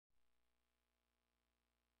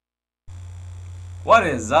What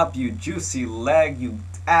is up, you juicy leg, you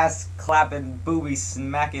ass clapping, booby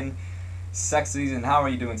smacking sexies, and how are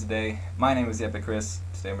you doing today? My name is Epic Chris.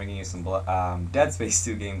 Today I'm bringing you some Dead Space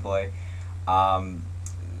 2 gameplay.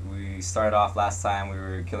 We started off last time, we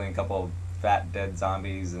were killing a couple of fat dead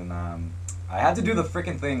zombies, and I had to do the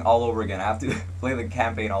freaking thing all over again. I have to play the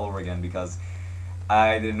campaign all over again because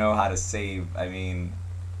I didn't know how to save. I mean,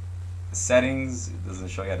 settings, it doesn't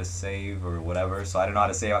show you how to save or whatever, so I don't know how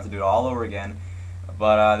to save. I have to do it all over again.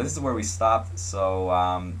 But this is where we stopped, so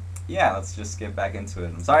yeah, let's just get back into it.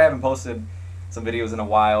 I'm sorry I haven't posted some videos in a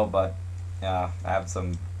while, but I have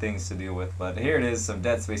some things to deal with. But here it is, some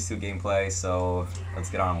Dead Space 2 gameplay, so let's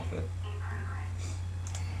get on with it.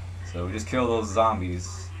 So we just kill those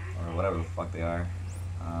zombies, or whatever the fuck they are.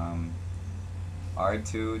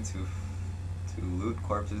 R2 to loot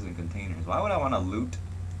corpses and containers. Why would I want to loot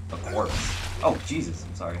a corpse? Oh, Jesus,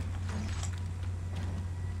 I'm sorry.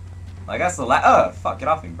 I guess the fuck, get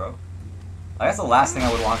off me, bro. I guess the last thing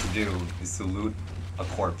I would want to do is to loot a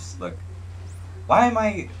corpse. Look. Why am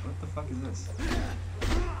I... What the fuck is this?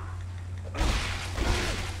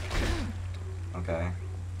 Okay.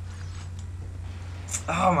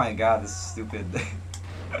 Oh my god, this is stupid.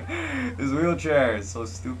 This wheelchair is so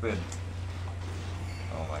stupid.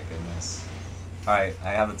 Oh my goodness. Alright, I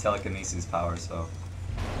have the telekinesis power, so...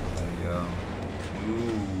 There you go.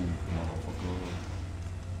 Ooh.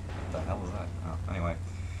 What the hell was that? Oh, anyway,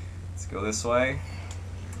 let's go this way.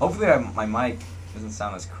 Hopefully my mic doesn't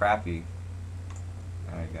sound as crappy.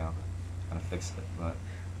 There you go. Kind of fixed it, but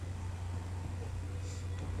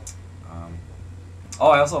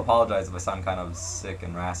oh, I also apologize if I sound kind of sick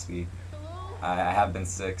and raspy. I have been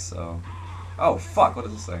sick, so. Oh fuck! What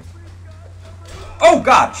is this thing? Oh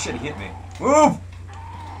god! Shit! He hit me. Move!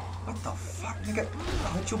 What the fuck, nigga?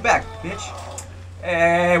 I'll hit you back, bitch.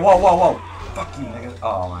 Hey! Whoa! Whoa! Whoa! Fuck you, nigga.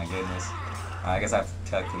 Oh my goodness. I guess I have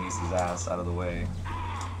to telekinesis his ass out of the way.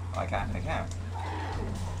 Oh, I can't. I can't.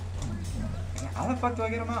 How the fuck do I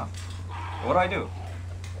get him off? What do I do?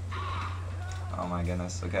 Oh my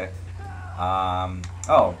goodness. Okay.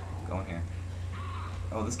 Oh, go in here.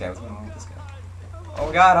 Oh, this guy. What's going on with this guy? Oh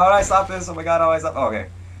my god, how did I stop this? Oh my god, how did I stop? Oh, okay.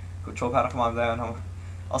 Control panel, come on down.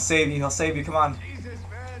 I'll save you. I'll save you. Come on.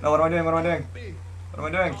 No, what am I doing? What am I doing? What am I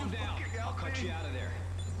doing? I'll cut you out of there.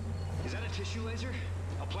 Is that a tissue laser?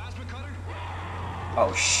 A plasma cutter?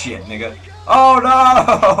 Oh shit, nigga. Oh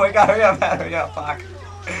no! We gotta hurry up, man. Hurry up, fuck.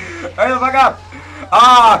 Hurry the fuck up!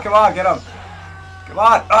 Ah, come on, get him. Come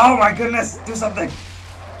on. Oh my goodness, do something.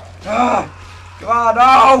 Ah, come on.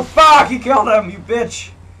 Oh, fuck, he killed him, you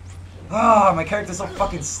bitch. Ah, my character's so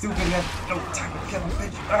fucking stupid. He had no time to kill him,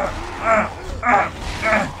 bitch.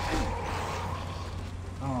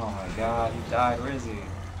 Oh my god, he died. Where is he?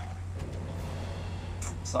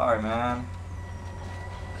 Sorry, man.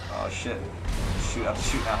 Oh shit. Shoot, I have to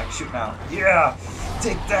shoot now. I can shoot now. Yeah!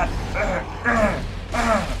 Take that!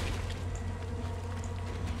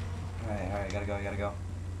 Alright, gotta go.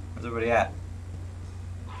 Where's everybody at?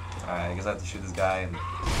 Alright, I guess I have to shoot this guy in the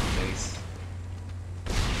face.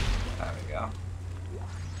 There we go.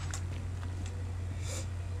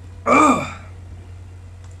 Ugh!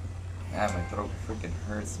 Man, my throat freaking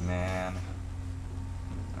hurts, man.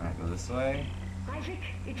 Alright, go this way. Isaac,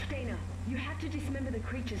 it's Dana. You have to dismember the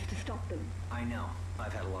creatures to stop them. I know.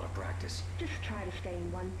 I've had a lot of practice. Just try to stay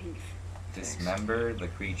in one piece. Dismember the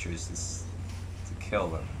creatures to kill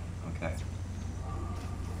them. Okay.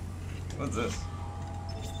 What's this?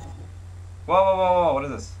 Whoa, whoa, whoa, whoa, what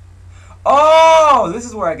is this? Oh, this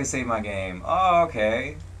is where I can save my game. Oh,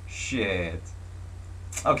 okay. Shit.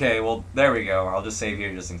 Okay, well, there we go. I'll just save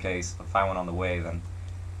here just in case. I'll find one on the way then.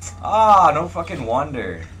 Ah, no fucking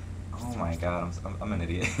wonder. Oh my god, I'm an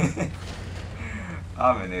idiot.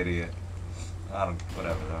 I'm an idiot. I don't,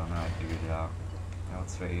 whatever though, now I figured it out. Now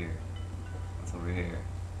what's right here? What's over here?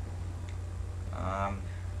 Nothing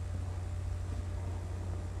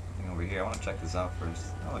over here. I want to check this out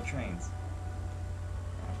first. Oh, the trains.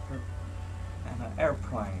 And an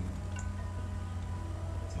airplane.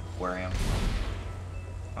 It's an aquarium.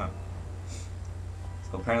 Huh.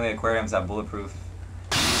 So apparently aquariums have bulletproof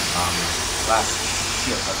glass.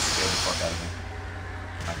 Shit, that scared the fuck out of me.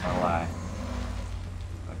 Not gonna lie.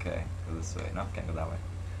 Okay, go this way. No, can't go that way.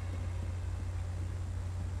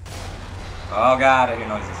 Oh god, I hear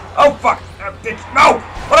noises. Oh fuck! Bitch! No!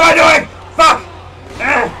 What am I doing? Fuck!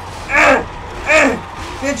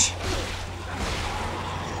 Bitch!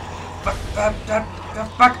 Fuck!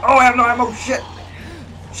 Fuck! Oh, I have no ammo! Shit!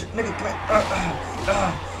 Shit, nigga, come here!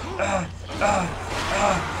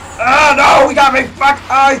 No! He got me! Fuck!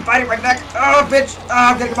 Oh, he's biting my neck! Oh, bitch! Oh,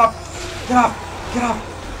 I'm getting him up! Get off! Get off!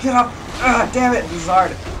 Get off! Damn it! This is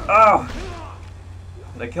hard. Oh!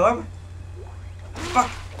 Did I kill him?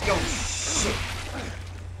 Fuck! Yo, shit!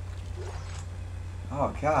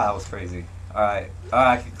 Oh god, that was crazy. Alright.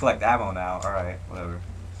 I can collect ammo now. Alright, whatever.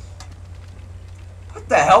 What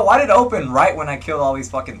the hell? Why did it open right when I killed all these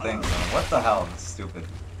fucking things, man? What the hell? That's stupid.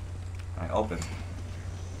 Alright, open.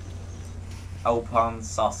 Open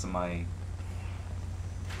Sasami.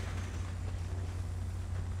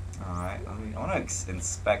 Alright, I want to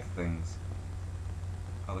inspect things.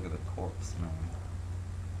 Oh, look at the corpse, man.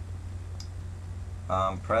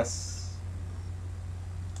 Press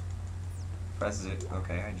it.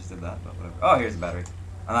 Okay, I just did that, but whatever. Oh, here's a battery.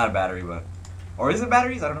 I'm not a battery, but... Or is it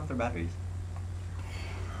batteries? I don't know if they're batteries.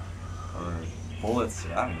 Or bullets.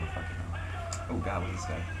 I don't even fucking know. Oh god, what is this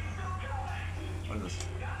guy? What is this?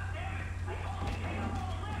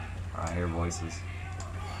 Alright, I hear voices.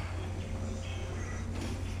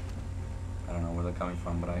 I don't know where they're coming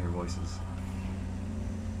from, but I hear voices.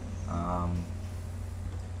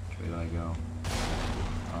 Which way do I go?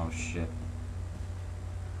 Oh shit.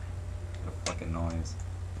 What a fucking noise.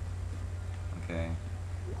 Okay.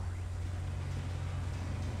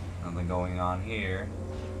 Nothing going on here.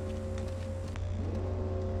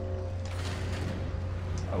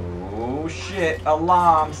 Oh shit,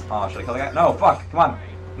 alarms! Oh, should I kill the guy? No, fuck, come on.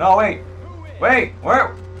 No, wait! Wait!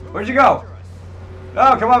 Where'd you go?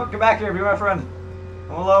 No, come on, come back here, be my friend.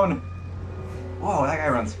 I'm alone. Whoa, that guy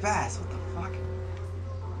runs fast. What the fuck?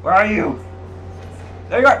 Where are you?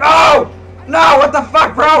 There you are. No! No, what the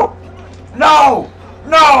fuck, bro? No!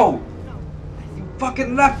 No! You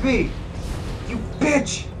fucking left me! You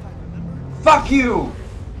bitch! Fuck you!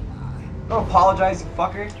 Don't apologize, you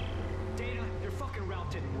fucker. Dana, your fucking route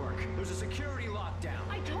didn't work. There's a security lockdown.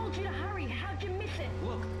 I told you to hurry. How'd you miss it?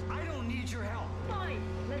 Look, I don't need your help. Fine.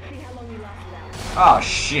 Let's see how long you last it out. Oh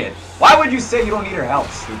shit. Why would you say you don't need her help,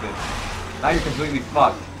 stupid? Now you're completely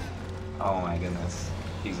fucked. Oh my goodness.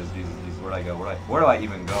 Jesus. Where'd I go? Where do I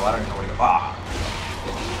even go? I don't even know where to go. Ah!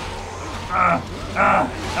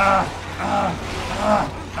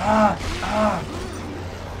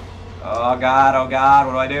 Oh god,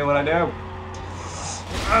 what do I do? Where'd I go?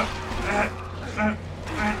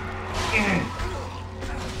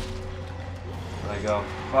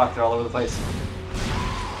 Fuck, they're all over the place.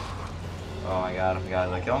 Oh my god, did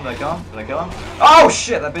I kill him? Oh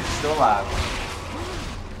shit, that bitch is still alive.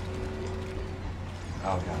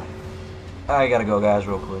 Oh god. I gotta go, guys,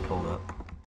 real quick, hold up.